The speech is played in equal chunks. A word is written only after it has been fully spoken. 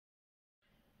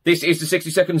This is the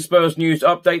 60-second Spurs news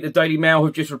update. The Daily Mail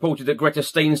have just reported that Greta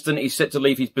Steinsson is set to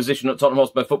leave his position at Tottenham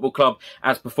Hotspur Football Club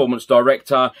as performance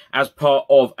director as part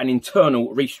of an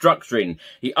internal restructuring.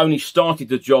 He only started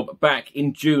the job back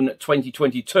in June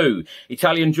 2022.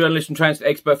 Italian journalist and transfer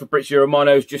expert Fabrizio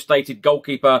Romano has just stated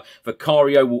goalkeeper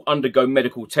Vicario will undergo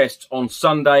medical tests on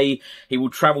Sunday. He will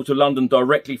travel to London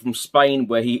directly from Spain,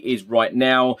 where he is right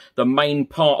now. The main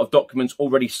part of documents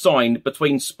already signed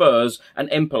between Spurs and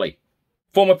Empoli.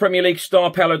 Former Premier League star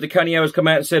Paolo Di Canio has come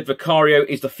out and said Vicario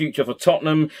is the future for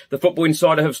Tottenham. The Football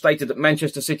Insider have stated that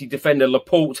Manchester City defender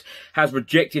Laporte has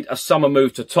rejected a summer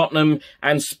move to Tottenham,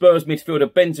 and Spurs midfielder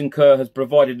Bentancur has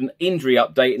provided an injury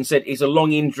update and said it's a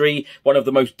long injury, one of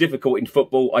the most difficult in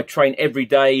football. I train every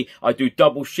day. I do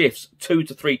double shifts 2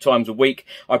 to 3 times a week.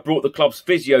 I brought the club's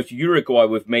physio to Uruguay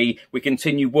with me. We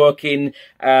continue working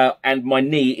and my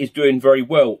knee is doing very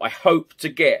well. I hope to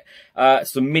get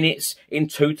some minutes in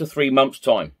 2 to 3 months'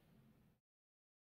 time.